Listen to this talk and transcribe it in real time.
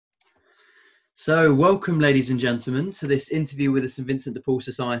So, welcome, ladies and gentlemen, to this interview with the St Vincent de Paul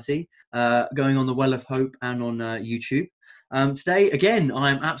Society, going on the Well of Hope and on YouTube. Today, again, I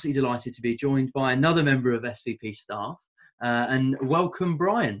am absolutely delighted to be joined by another member of SVP staff, and welcome,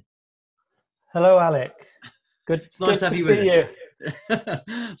 Brian. Hello, Alec. It's nice to have you with us.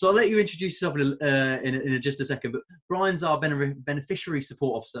 So I'll let you introduce yourself in just a second, but Brian's our Beneficiary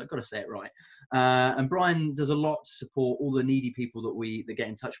Support Officer. I've got to say it right. And Brian does a lot to support all the needy people that get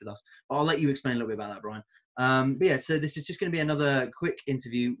in touch with us. But I'll let you explain a little bit about that, Brian. But yeah, so this is just going to be another quick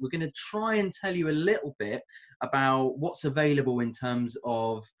interview. We're going to try and tell you a little bit about what's available in terms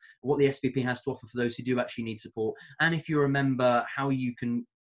of what the SVP has to offer for those who do actually need support. And if you remember how you can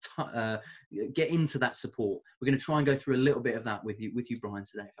get into that support. We're going to try and go through a little bit of that with you, Brian,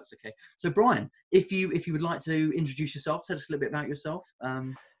 today, if that's okay. So, Brian, if you would like to introduce yourself, tell us a little bit about yourself.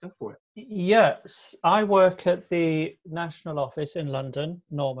 Go for it. Yes, I work at the national office in London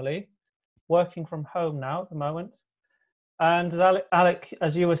normally, working from home now at the moment. And Alec,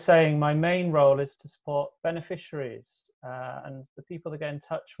 as you were saying, my main role is to support beneficiaries and the people that get in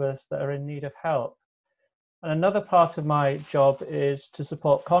touch with us that are in need of help. And another part of my job is to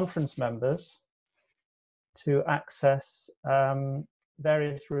support conference members to access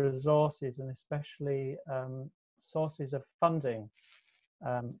various resources and especially sources of funding.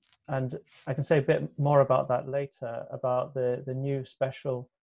 And I can say a bit more about that later, about the new special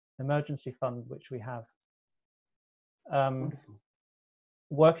emergency fund which we have.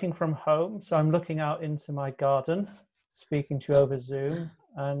 Working from home, so I'm looking out into my garden, speaking to you over Zoom,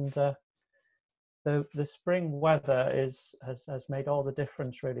 and the spring weather has made all the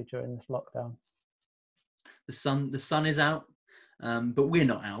difference really during this lockdown. The sun is out, but we're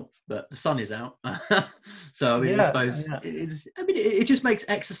not out. But the sun is out, so I mean, Yeah, I suppose it just makes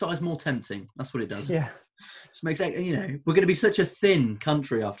exercise more tempting. That's what it does. Yeah, just makes we're going to be such a thin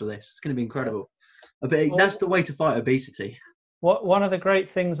country after this. It's going to be incredible. But that's the way to fight obesity. One of the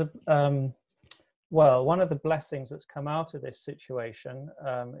great things one of the blessings that's come out of this situation,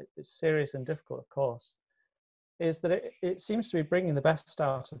 it's serious and difficult, of course, is that it seems to be bringing the best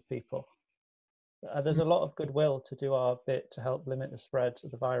out of people. There's a lot of goodwill to do our bit to help limit the spread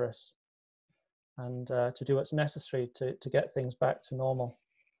of the virus and to do what's necessary to get things back to normal.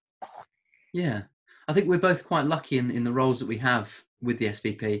 Yeah, I think we're both quite lucky in the roles that we have with the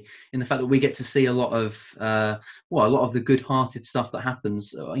SVP, in the fact that we get to see a lot of the good-hearted stuff that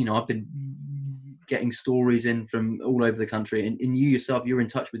happens. I've been getting stories in from all over the country, and you yourself, you're in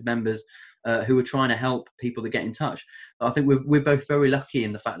touch with members who are trying to help people that get in touch. I think we're both very lucky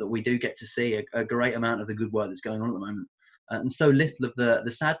in the fact that we do get to see a great amount of the good work that's going on at the moment, and so little of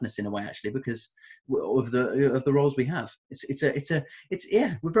the sadness in a way, actually, because of the roles we have.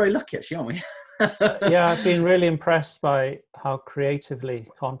 We're very lucky, actually, aren't we? Yeah, I've been really impressed by how creatively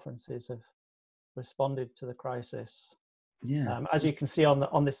conferences have responded to the crisis. Yeah, as you can see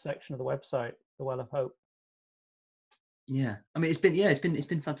on this section of the website, the Well of Hope. Yeah, I mean, it's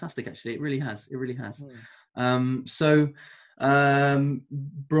been fantastic, actually. It really has. Brian,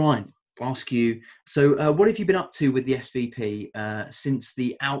 I'll ask you. So, what have you been up to with the SVP since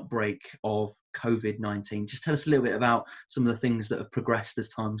the outbreak of COVID-19? Just tell us a little bit about some of the things that have progressed as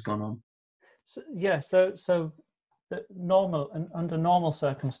time's gone on. So under normal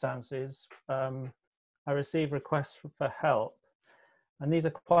circumstances, I receive requests for help, and these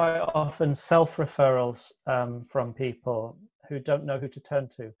are quite often self-referrals from people who don't know who to turn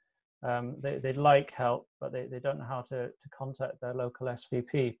to. They'd like help, but they don't know how to contact their local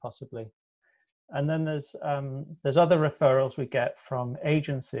SVP, possibly. And then there's other referrals we get from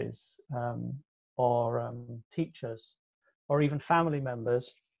agencies or teachers or even family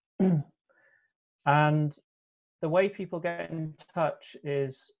members. And the way people get in touch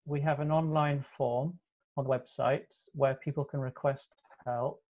is we have an online form on the website where people can request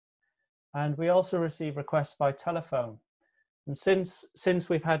help. And we also receive requests by telephone. And since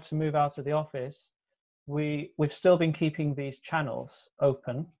we've had to move out of the office, we've still been keeping these channels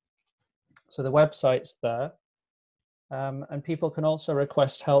open. So the website's there. And people can also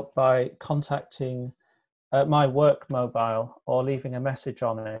request help by contacting my work mobile or leaving a message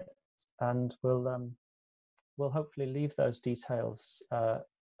on it. And we'll hopefully leave those details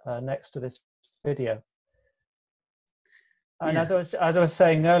next to this video. And as I was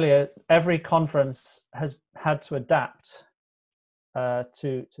saying earlier, every conference has had to adapt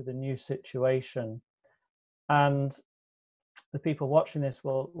to the new situation, and the people watching this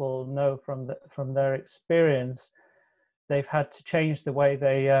will know from their experience, they've had to change the way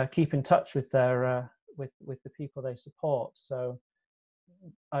they keep in touch with their with the people they support. So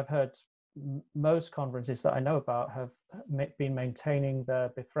I've heard most conferences that I know about have been maintaining their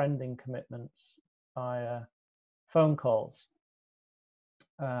befriending commitments via phone calls.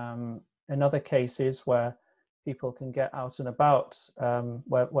 In other cases where people can get out and about,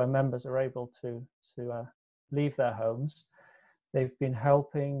 where members are able to leave their homes, they've been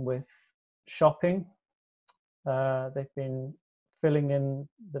helping with shopping. They've been filling in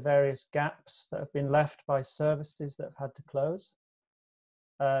the various gaps that have been left by services that have had to close.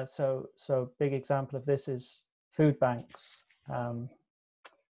 So a big example of this is food banks.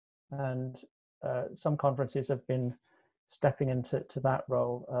 And some conferences have been stepping into that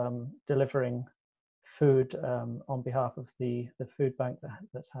role, delivering food on behalf of the food bank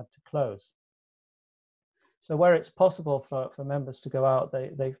that's had to close. So where it's possible for members to go out,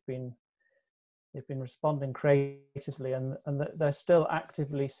 they've been responding creatively, and they're still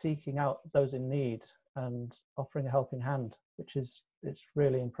actively seeking out those in need and offering a helping hand, which is, it's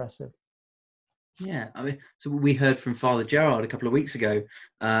really impressive. Yeah, I mean, so we heard from Father Gerard a couple of weeks ago,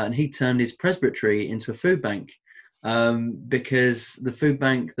 and he turned his presbytery into a food bank because the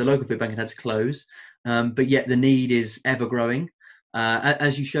local food bank had to close, but yet the need is ever growing.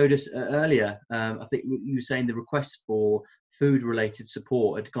 As you showed us earlier, I think you were saying the requests for food-related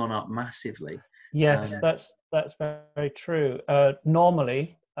support had gone up massively. Yes, that's very true.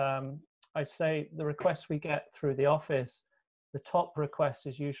 Normally, I'd say the requests we get through the office, the top request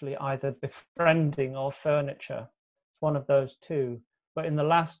is usually either befriending or furniture. It's one of those two. But in the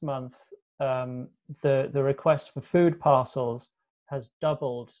last month, the request for food parcels has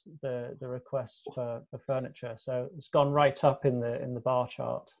doubled the request for furniture. So it's gone right up in the bar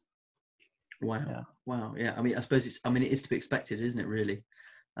chart. Wow. Yeah. Wow. Yeah. I mean, I suppose it is to be expected, isn't it, really?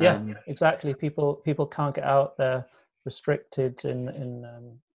 Yeah, exactly. People can't get out. They're restricted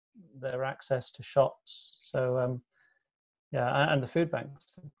in their access to shops. So yeah, and the food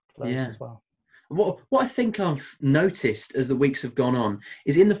banks closed as well. What I think I've noticed as the weeks have gone on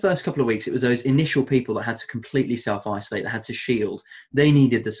is in the first couple of weeks, it was those initial people that had to completely self-isolate, that had to shield. They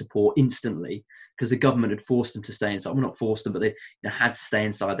needed the support instantly because the government had forced them to stay inside. Well, not forced them, but they had to stay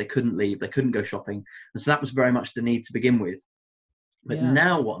inside. They couldn't leave. They couldn't go shopping. And so that was very much the need to begin with. But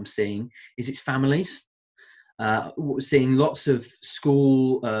now what I'm seeing is it's families. We're seeing lots of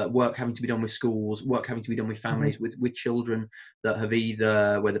school work having to be done with schools, work having to be done with families, with children that have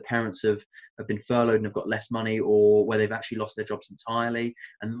either where the parents have been furloughed and have got less money, or where they've actually lost their jobs entirely.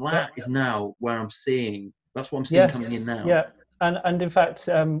 And that is now where I'm seeing, that's what I'm seeing coming in now. Yeah, and in fact,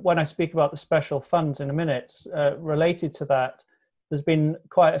 when I speak about the special funds in a minute, related to that, there's been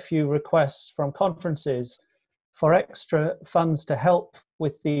quite a few requests from conferences for extra funds to help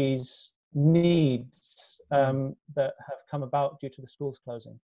with these needs that have come about due to the schools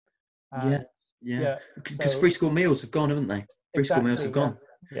closing. Because free school meals have gone, haven't they? Free school meals have gone.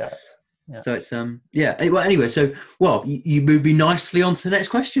 Yeah. So it's anyway, so you move me nicely on to the next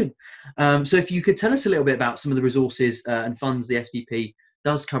question. So if you could tell us a little bit about some of the resources and funds the SVP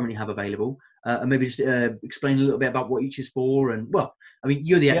does currently have available, and maybe just explain a little bit about what each is for. And I mean,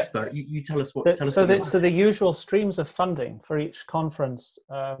 you're the expert. You tell us what. So the usual streams of funding for each conference.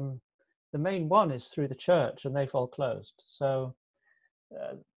 The main one is through the church, and they've all closed. So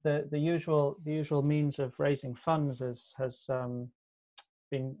the usual means of raising funds has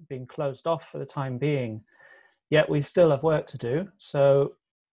been closed off for the time being. Yet we still have work to do. So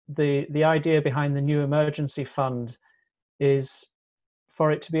the idea behind the new emergency fund is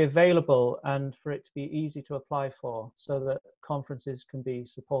for it to be available and for it to be easy to apply for, so that conferences can be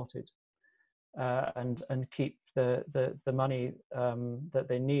supported and keep the money that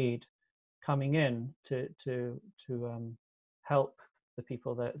they need coming in to help the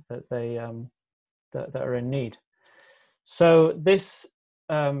people that are in need. So this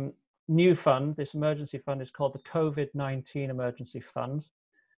new fund, this emergency fund, is called the COVID-19 Emergency Fund,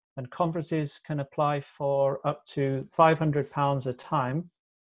 and conferences can apply for up to £500 a time.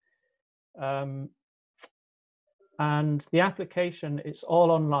 And the application, it's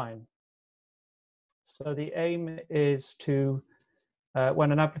all online. So the aim is to,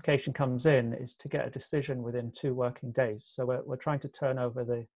 when an application comes in, is to get a decision within 2 working days. So we're trying to turn over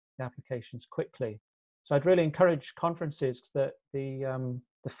the applications quickly. So I'd really encourage conferences that the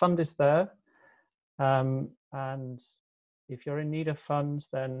fund is there, and if you're in need of funds,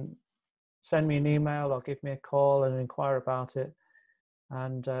 then send me an email or give me a call and inquire about it,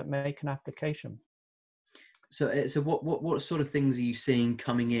 and make an application. So what sort of things are you seeing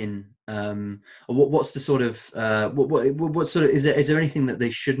coming in? Or what's the sort of what sort of is there anything that they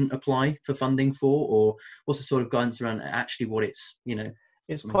shouldn't apply for funding for, or what's the sort of guidance around actually what it's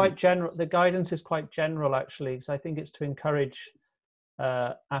It's quite general. The guidance is quite general, actually, because I think it's to encourage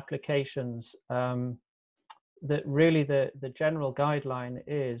applications, that really the general guideline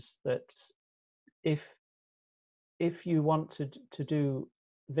is that if you want to do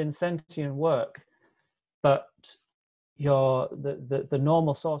Vincentian work, but the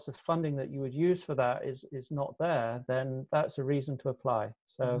normal source of funding that you would use for that is not there, then that's a reason to apply.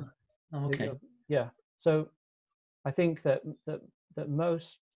 So okay. Yeah, so I think that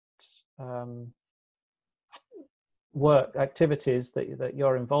most work activities that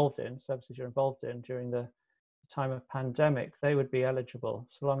you're involved in, services you're involved in during the time of pandemic, they would be eligible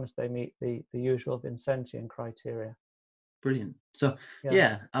so long as they meet the usual Vincentian criteria. Brilliant. So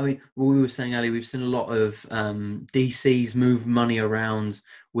yeah, I mean, what we were saying earlier, we've seen a lot of DCs move money around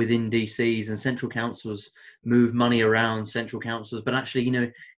within DCs, and central councils move money around central councils. But actually, you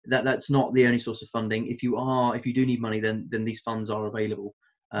know, that's not the only source of funding. If you do need money, then these funds are available.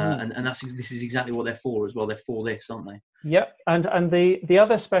 And this is exactly what they're for as well. They're for this, aren't they? Yep. And the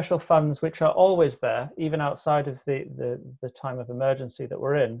other special funds, which are always there, even outside of the time of emergency that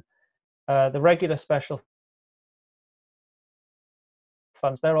we're in, the regular special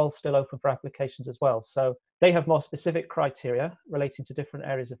funds, they're all still open for applications as well. So they have more specific criteria relating to different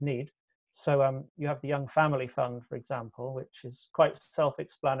areas of need. So you have the Young Family Fund, for example, which is quite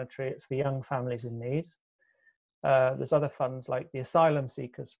self-explanatory. It's for young families in need. There's other funds like the Asylum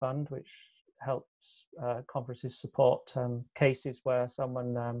Seekers Fund, which helps conferences support cases where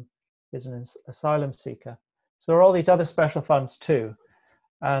someone is an asylum seeker. So there are all these other special funds too.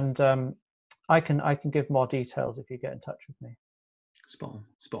 And I can give more details if you get in touch with me. Spot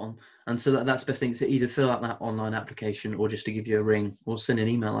on. And so that's the best thing, to either fill out that online application or just to give you a ring or send an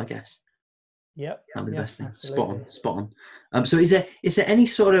email, I guess. Yep. That'd be the best thing. Absolutely. Spot on. So is there any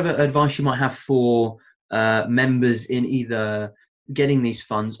sort of advice you might have for members in either getting these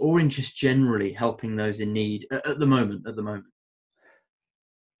funds or in just generally helping those in need at the moment?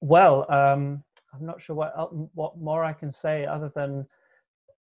 Well, I'm not sure what more I can say other than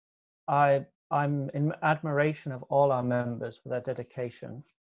I'm in admiration of all our members for their dedication,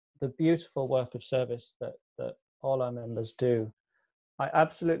 the beautiful work of service that all our members do. I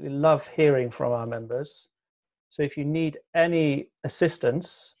absolutely love hearing from our members. So if you need any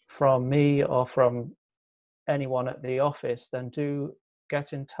assistance from me or from anyone at the office, then do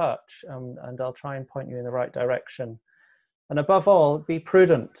get in touch, and I'll try and point you in the right direction. And above all, be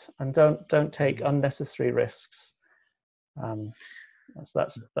prudent and don't take unnecessary risks.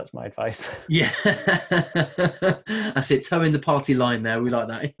 That's my advice. Yeah. That's it. Towing the party line there. We like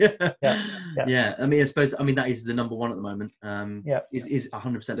that. Yeah. I mean, that is the number one at the moment. Is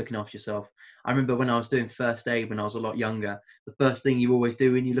 100% looking after yourself. I remember when I was doing first aid when I was a lot younger, the first thing you always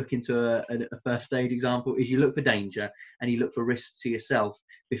do when you look into a first aid example is you look for danger and you look for risks to yourself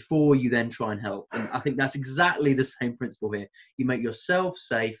before you then try and help. And I think that's exactly the same principle here. You make yourself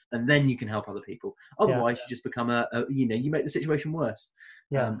safe and then you can help other people. Otherwise, you just become you make the situation worse.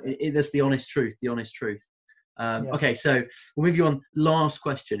 That's the honest truth. Okay, so we'll move you on. Last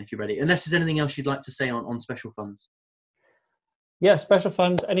question, if you're ready. Unless there's anything else you'd like to say on special funds. Yeah, special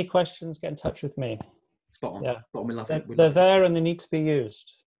funds. Any questions, get in touch with me. Spot on. Yeah. Spot on. We love it. They're there and they need to be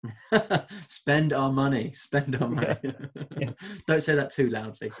used. Spend our money. Yeah. Don't say that too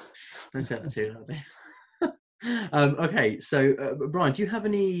loudly. Okay, so Brian, do you have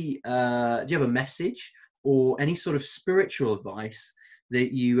a message or any sort of spiritual advice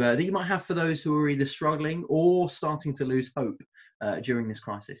that you might have for those who are either struggling or starting to lose hope during this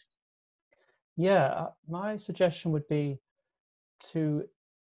crisis? Yeah, my suggestion would be to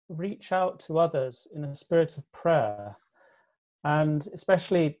reach out to others in a spirit of prayer, and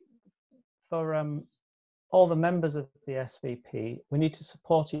especially for all the members of the SVP, we need to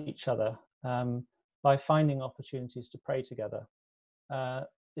support each other by finding opportunities to pray together.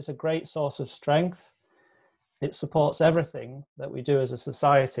 It's a great source of strength. It supports everything that we do as a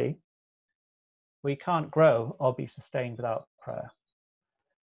society. We can't grow or be sustained without prayer.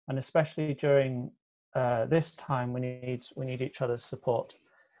 And especially during this time, we need each other's support.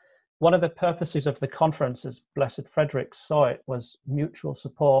 One of the purposes of the conference, as Blessed Frederick saw it, was mutual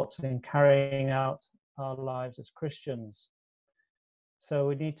support in carrying out our lives as Christians. So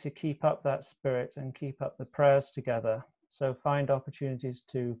we need to keep up that spirit and keep up the prayers together. So find opportunities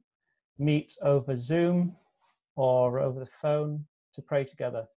to meet over Zoom or over the phone to pray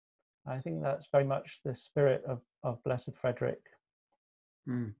together. I think that's very much the spirit of Blessed Frederick.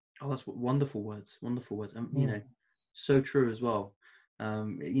 Oh, that's wonderful words. So true as well.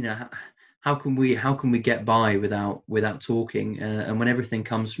 How can we get by without talking? And when everything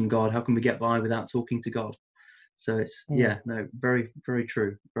comes from God, how can we get by without talking to God? So it's very, very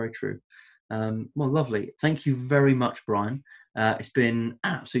true. Very true. Well, lovely. Thank you very much, Brian. It's been an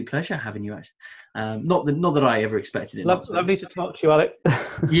absolute pleasure having you, actually. Not that I ever expected it. Lovely to talk to you, Alec.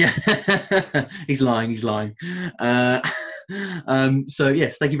 Yeah, he's lying. So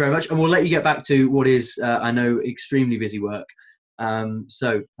yes, thank you very much, and we'll let you get back to what is, I know, extremely busy work.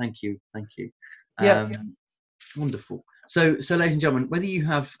 So thank you. Yeah. Wonderful. So ladies and gentlemen, whether you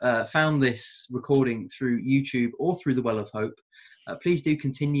have found this recording through YouTube or through the Well of Hope, please do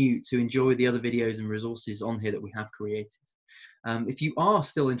continue to enjoy the other videos and resources on here that we have created. If you are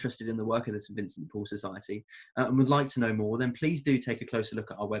still interested in the work of the St Vincent de Paul Society and would like to know more, then please do take a closer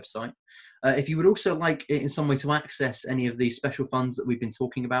look at our website. If you would also like in some way to access any of these special funds that we've been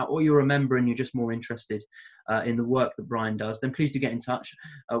talking about, or you're a member and you're just more interested in the work that Brian does, then please do get in touch.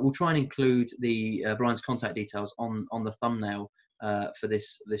 We'll try and include Brian's contact details on the thumbnail for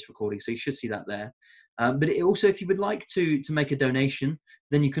this recording, so you should see that there. But also, if you would like to make a donation,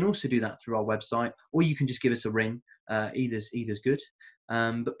 then you can also do that through our website, or you can just give us a ring. Either's good.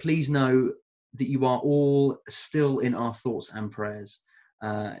 But please know that you are all still in our thoughts and prayers,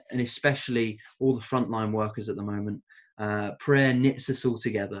 and especially all the frontline workers at the moment. Prayer knits us all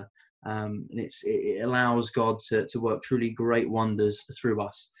together, and it allows God to work truly great wonders through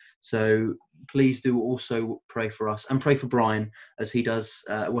us. So please do also pray for us and pray for Brian as he does,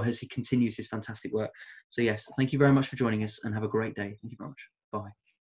 as he continues his fantastic work. So yes, thank you very much for joining us, and have a great day. Thank you very much. Bye.